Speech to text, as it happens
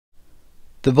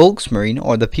The Volksmarine,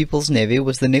 or the People's Navy,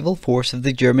 was the naval force of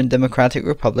the German Democratic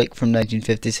Republic from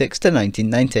 1956 to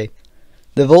 1990.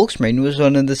 The Volksmarine was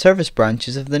one of the service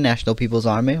branches of the National People's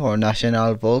Army, or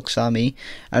National Volksarmee,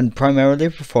 and primarily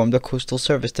performed a coastal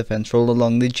service defence role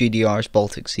along the GDR's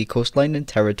Baltic Sea coastline and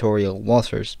territorial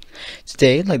waters.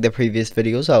 Today, like the previous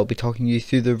videos, I will be talking you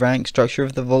through the rank structure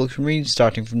of the Volksmarine,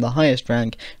 starting from the highest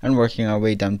rank and working our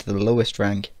way down to the lowest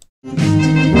rank.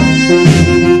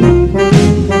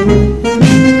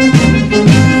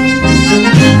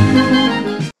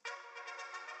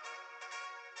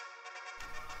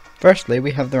 Firstly,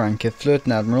 we have the rank of Fleet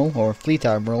Admiral, or Fleet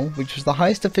Admiral, which was the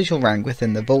highest official rank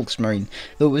within the Volksmarine,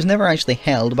 though it was never actually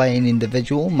held by any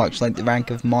individual, much like the rank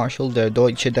of Marshal der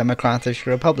Deutsche Demokratische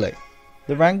Republik.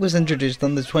 The rank was introduced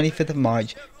on the 25th of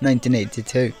March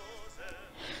 1982.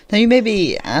 Now you may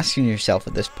be asking yourself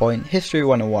at this point, History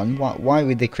 101, why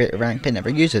would they create a rank but never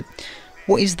use it?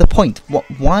 What is the point?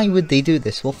 Why would they do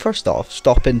this? Well, first off,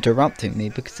 stop interrupting me,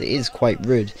 because it is quite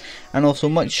rude. And also,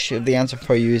 much of the answer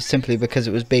for you is simply because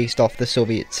it was based off the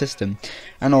Soviet system.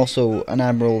 And also, an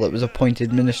admiral that was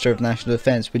appointed Minister of National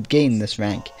Defense would gain this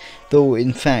rank. Though,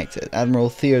 in fact, Admiral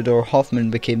Theodor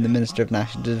Hoffmann became the Minister of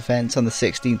National Defense on the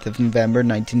 16th of November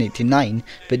 1989,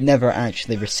 but never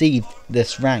actually received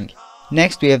this rank.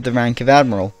 Next, we have the rank of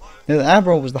Admiral. Now, the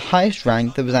Admiral was the highest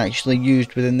rank that was actually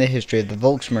used within the history of the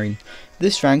Volksmarine.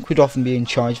 This rank would often be in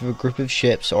charge of a group of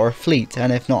ships or a fleet,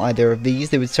 and if not either of these,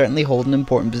 they would certainly hold an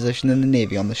important position in the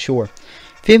navy on the shore.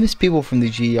 Famous people from the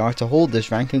GER to hold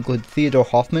this rank include Theodor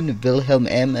Hoffmann, Wilhelm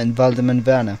M. and Waldemar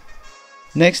Werner.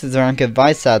 Next is the rank of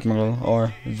Vice Admiral,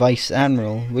 or Vice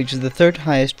Admiral, which is the third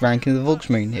highest rank in the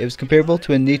Volksmarine. It was comparable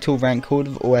to a NATO rank code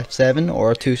of OF7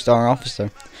 or a 2-star officer.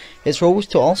 Its role was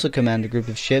to also command a group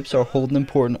of ships or hold an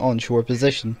important onshore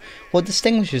position. What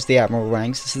distinguishes the Admiral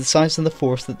ranks is the size of the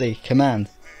force that they command.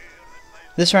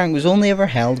 This rank was only ever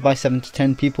held by 7 to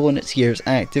 10 people in its years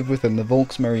active within the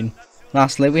Volksmarine.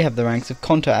 Lastly, we have the ranks of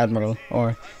Konter-Admiral,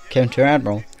 or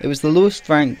Counter-Admiral. It was the lowest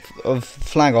rank of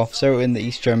flag officer in the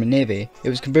East German Navy. It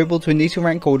was comparable to a NATO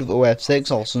rank code of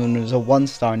OF6, also known as a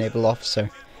 1-star naval officer.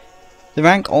 The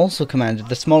rank also commanded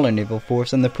the smaller naval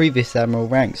force than the previous admiral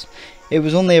ranks. It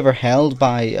was only ever held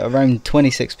by around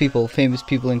 26 people, famous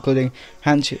people including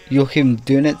Hans Joachim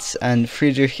Dönitz and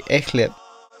Friedrich Echlip.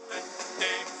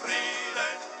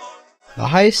 The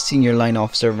highest senior line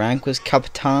officer rank was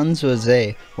Kapitän zur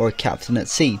See, or Captain at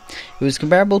Sea. It was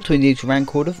comparable to a NATO rank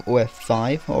code of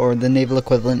OF5, or the naval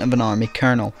equivalent of an army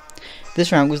colonel.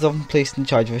 This rank was often placed in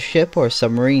charge of a ship or a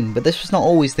submarine, but this was not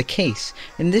always the case.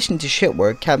 In addition to ship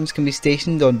work, captains can be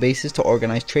stationed on bases to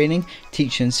organise training,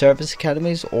 teach in service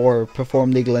academies, or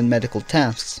perform legal and medical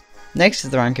tasks. Next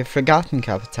is the rank of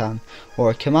Fregattenkapitän,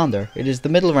 or Commander. It is the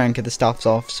middle rank of the staff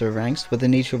officer ranks with a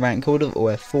NATO rank code of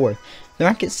OF4. The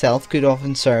rank itself could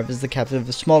often serve as the captain of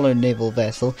a smaller naval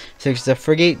vessel, such as a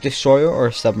frigate, destroyer, or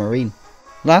a submarine.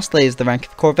 Lastly is the rank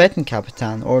of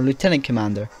Korvettenkapitän, or Lieutenant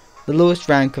Commander, the lowest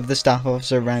rank of the staff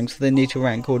officer ranks with a NATO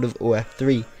rank code of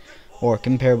OF3, or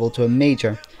comparable to a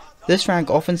Major. This rank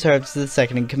often served as the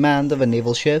second in command of a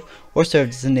naval ship, or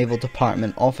served as a naval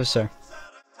department officer.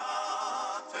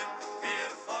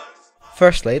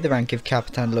 Firstly, the rank of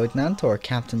Kapitänleutnant, or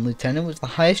Captain Lieutenant, was the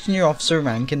highest junior officer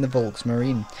rank in the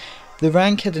Volksmarine. The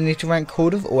rank had a NATO rank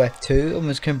code of OF2 and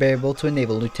was comparable to a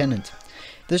naval lieutenant.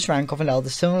 This rank often held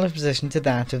a similar position to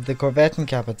that of the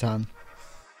Korvettenkapitän.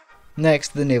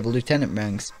 Next, the naval lieutenant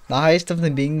ranks, the highest of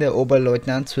them being the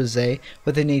Oberleutnant zur See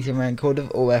with a NATO rank code of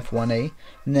OF1A,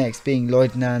 next being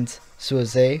Leutnant zur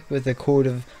See with a code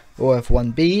of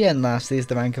OF1B, and lastly is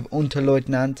the rank of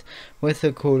Unterleutnant with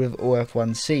a code of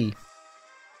OF1C.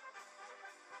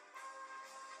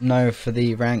 Now for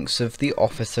the ranks of the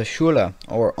Officerschule,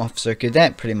 or officer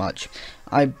cadet pretty much.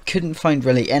 I couldn't find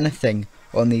really anything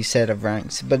on these set of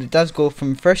ranks, but it does go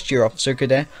from first year officer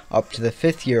cadet up to the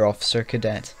 5th year officer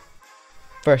cadet.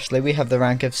 Firstly, we have the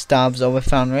rank of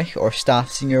Stabsoberfähnrich, or Staff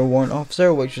Senior Warrant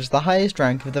Officer, which was the highest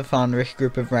rank of the Fähnrich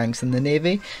group of ranks in the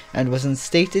Navy, and was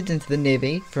instated into the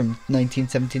Navy from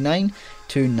 1979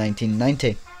 to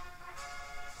 1990.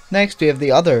 Next, we have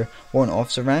the other Warrant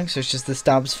Officer ranks, such as the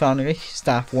Stabsfähnrich,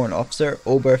 Staff Warrant Officer,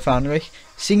 Oberfähnrich,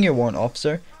 Senior Warrant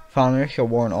Officer, Fähnrich or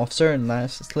Warrant Officer, and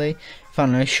lastly,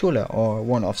 Fähnrichschule, or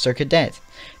Warrant Officer Cadet.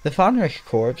 The Fähnrich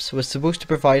Corps was supposed to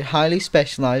provide highly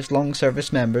specialised long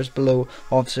service members below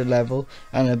officer level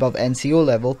and above NCO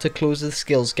level to close the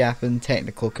skills gap in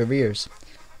technical careers.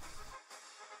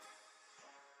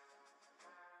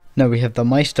 Now we have the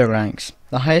Meister ranks,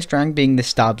 the highest rank being the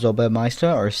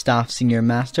Stabsobermeister or Staff Senior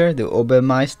Master, the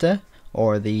Obermeister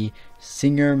or the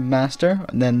Senior Master,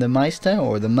 and then the Meister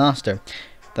or the Master.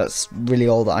 That's really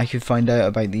all that I could find out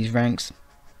about these ranks.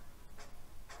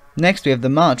 Next we have the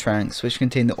Mat ranks, which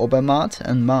contain the Obermat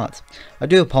and Mat. I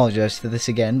do apologise for this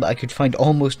again, but I could find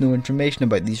almost no information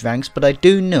about these ranks, but I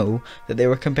do know that they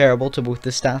were comparable to both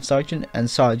the Staff Sergeant and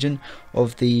Sergeant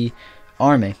of the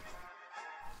Army.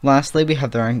 Lastly, we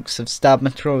have the ranks of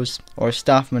Stabsmatros or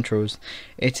Staffmatros.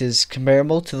 It is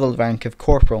comparable to the rank of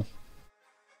Corporal.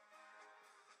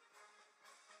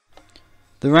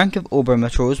 The rank of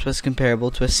Obermatros was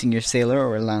comparable to a senior sailor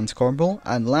or a lance corporal,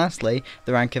 and lastly,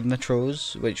 the rank of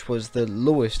Matros, which was the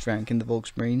lowest rank in the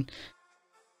Volksmarine.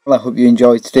 Well, I hope you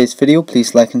enjoyed today's video.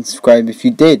 Please like and subscribe if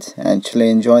you did actually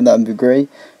enjoy, that would be great.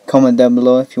 Comment down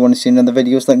below if you want to see another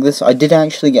videos like this. I did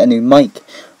actually get a new mic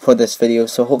for this video,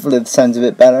 so hopefully it sounds a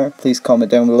bit better. Please comment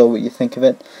down below what you think of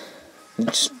it.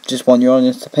 Just want your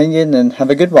honest opinion, and have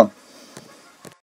a good one.